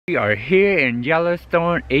We are here in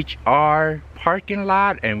Yellowstone HR parking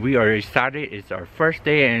lot and we are excited. It's our first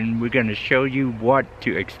day and we're going to show you what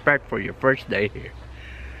to expect for your first day here.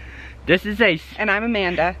 This is Ace. And I'm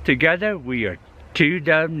Amanda. Together we are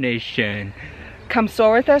 2Dub Nation. Come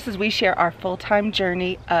soar with us as we share our full-time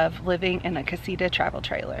journey of living in a Casita travel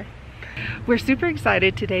trailer. We're super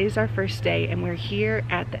excited. Today is our first day and we're here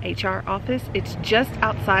at the HR office. It's just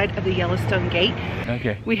outside of the Yellowstone gate.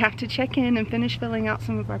 Okay. We have to check in and finish filling out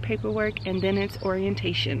some of our paperwork and then it's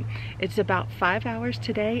orientation. It's about 5 hours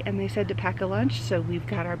today and they said to pack a lunch, so we've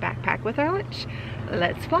got our backpack with our lunch.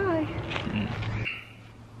 Let's fly.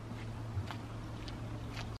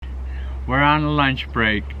 We're on a lunch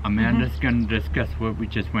break. Amanda's going to discuss what we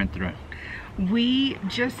just went through. We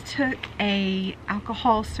just took a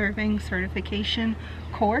alcohol serving certification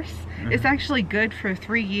course. It's actually good for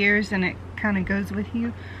 3 years and it kind of goes with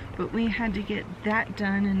you, but we had to get that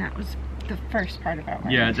done and that was the first part of our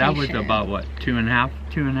orientation. Yeah, that was about what, two and a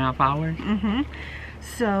half hours?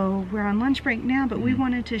 So we're on lunch break now, but we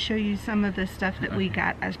wanted to show you some of the stuff that we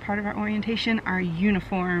got as part of our orientation, our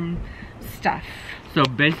uniform stuff. So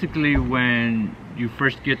basically when you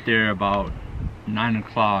first get there about 9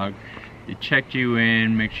 o'clock, they check you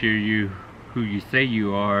in, make sure you who you say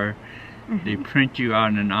you are. They print you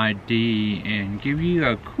out an ID and give you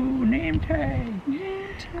a cool name tag.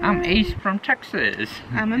 I'm Ace from Texas.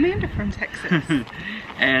 I'm Amanda from Texas.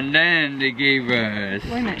 And then they gave us...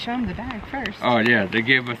 Wait a minute, show them the bag first. Oh yeah, they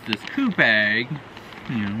gave us this cool bag.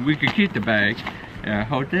 You know, we could keep the bag.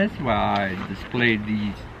 Hold this while I display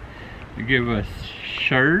these. They give us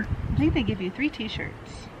shirt. I think they give you 3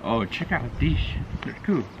 t-shirts. Oh, check out these. They're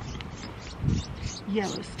cool.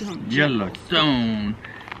 Yellowstone.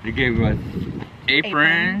 They gave us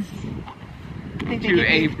aprons. 2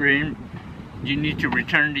 aprons. You need to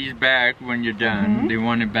return these back when you're done. They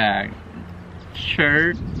want it back.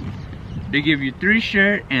 Shirt. They give you 3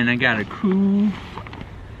 shirts and I got a cool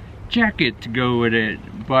jacket to go with it.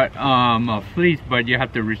 But a fleece, but you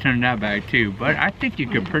have to return that back too. But I think you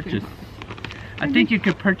could purchase. I think you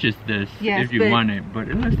could purchase this if you want it, but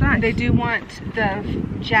it looks nice. They do want the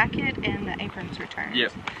jacket and the aprons returned.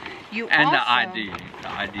 Yep. You and also, the ID. The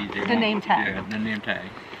ID they the name tag. Yeah, the name tag.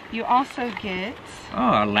 You also get...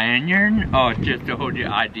 Oh, a lanyard. Oh, just to hold your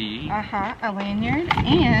ID. A lanyard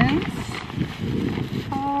and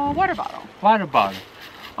a water bottle. Water bottle.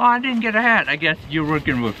 Oh, I didn't get a hat. I guess you're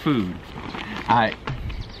working with food. Alright.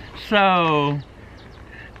 So...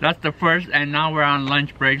 that's the first, and now we're on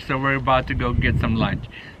lunch break, so we're about to go get some lunch.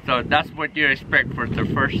 So that's what you expect for the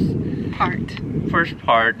first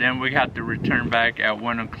part. Then we have to return back at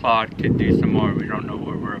 1 o'clock to do some more. We don't know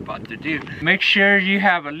what we're about to do. Make sure you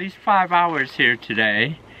have at least 5 hours here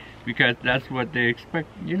today, because that's what they expect.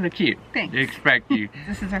 You look cute. Thanks. They expect you.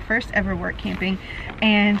 This is our first ever work camping,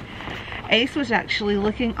 and Ace was actually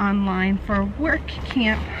looking online for work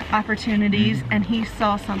camp opportunities and he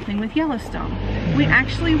saw something with Yellowstone. We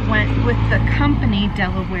actually went with the company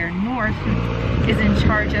Delaware North, who is in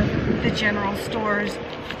charge of the general stores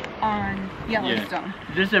on Yellowstone.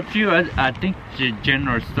 Yeah. There's a few, I think, the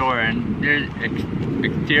general store, and there's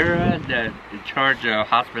Xterra that charge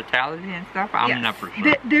hospitality and stuff. I'm not for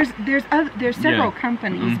sure. There's several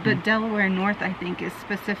companies, but Delaware North I think is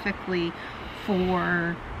specifically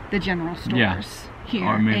for the general stores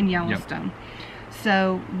here in Yellowstone.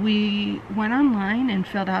 So we went online and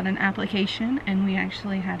filled out an application and we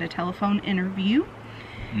actually had a telephone interview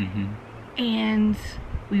and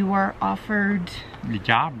we were offered the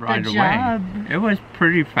job right away. It was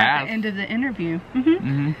pretty fast. At the end of the interview.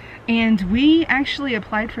 And we actually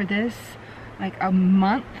applied for this like a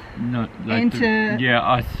month into...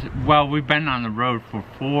 well, we've been on the road for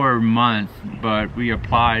 4 months, but we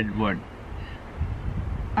applied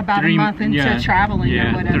about a month into traveling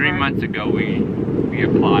or whatever. 3 months ago we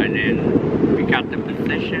applied and we got the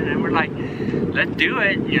position and we're like, let's do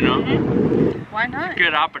it, you know. Why not?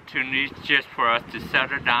 Good opportunities just for us to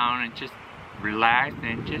settle down and just relax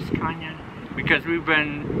and just kind of, because we've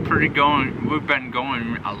been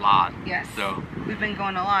going a lot. Yes, so we've been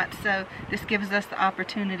going a lot, so this gives us the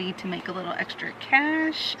opportunity to make a little extra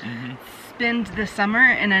cash, spend the summer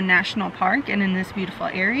in a national park and in this beautiful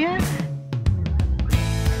area.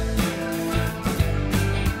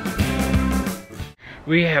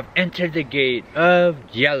 We have entered the gate of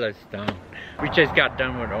Yellowstone. We just got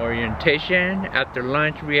done with orientation. After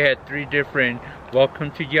lunch, we had 3 different welcome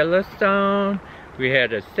to Yellowstone. We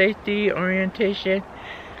had a safety orientation.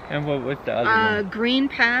 And what was the other one? Green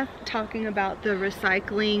Path, talking about the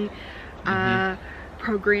recycling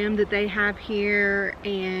program that they have here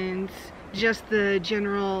and just the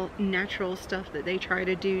general natural stuff that they try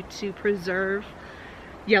to do to preserve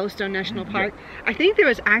Yellowstone National Park. I think there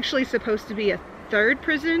was actually supposed to be a third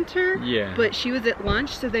presenter, but she was at lunch,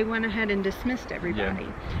 so they went ahead and dismissed everybody.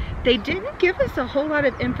 They didn't give us a whole lot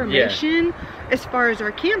of information as far as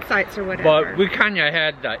our campsites or whatever. But we kind of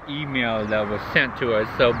had the email that was sent to us,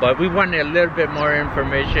 so but we wanted a little bit more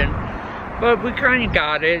information. But we kind of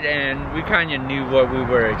got it, and we kind of knew what we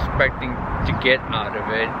were expecting to get out of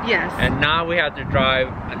it. Yes. And now we have to drive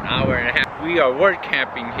an hour and a half. We are work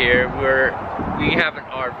camping here. We have an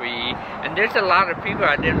RV, and there's a lot of people,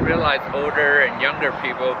 I didn't realize, older and younger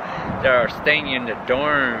people that are staying in the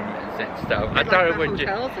dorms and stuff. I thought it was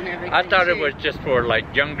it was just for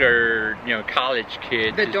like younger, you know, college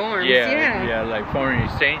kids. The dorms, yeah, like foreign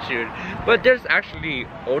exchange students. But there's actually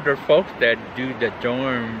older folks that do the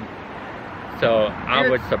dorm. So I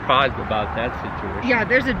was surprised about that situation. Yeah,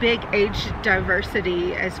 there's a big age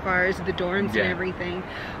diversity as far as the dorms and everything.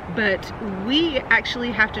 But we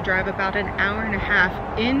actually have to drive about an hour and a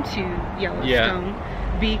half into Yellowstone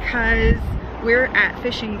because we're at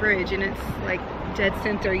Fishing Bridge and it's like dead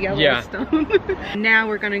center Yellowstone. Now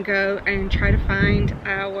we're gonna go and try to find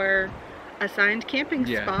our assigned camping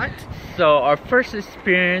spot. So our first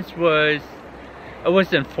experience was, it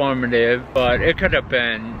was informative, but it could have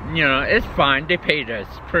been, you know, it's fine. They paid us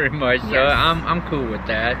pretty much, so I'm cool with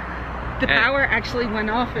that. The power actually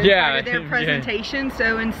went off as part of their presentation,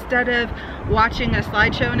 so instead of watching a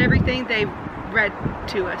slideshow and everything, they read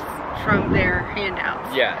to us from their handouts.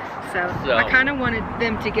 So I kind of wanted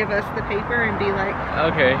them to give us the paper and be like,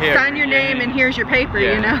 okay, here, sign your name and here's your paper,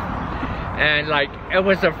 you know? And like, it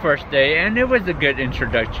was our first day, and it was a good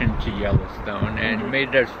introduction to Yellowstone, and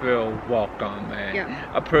made us feel welcome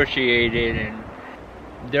and appreciated. And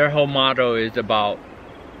their whole motto is about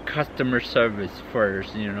customer service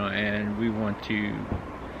first, you know, and we want to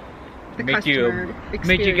make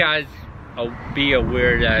you guys be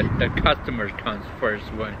aware that the customers comes first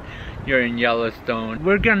when you're in Yellowstone.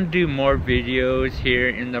 We're gonna do more videos here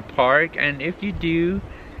in the park, and if you do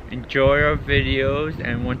enjoy our videos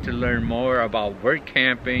and want to learn more about work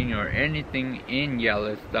camping or anything in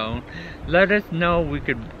Yellowstone, let us know. We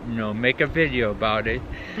could, you know, make a video about it.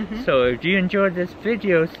 So if you enjoyed this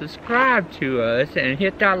video, subscribe to us and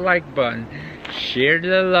hit that like button. Share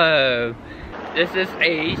the love. This is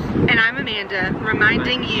Ace. And I'm Amanda,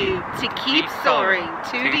 reminding you to keep soaring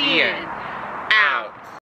to the end.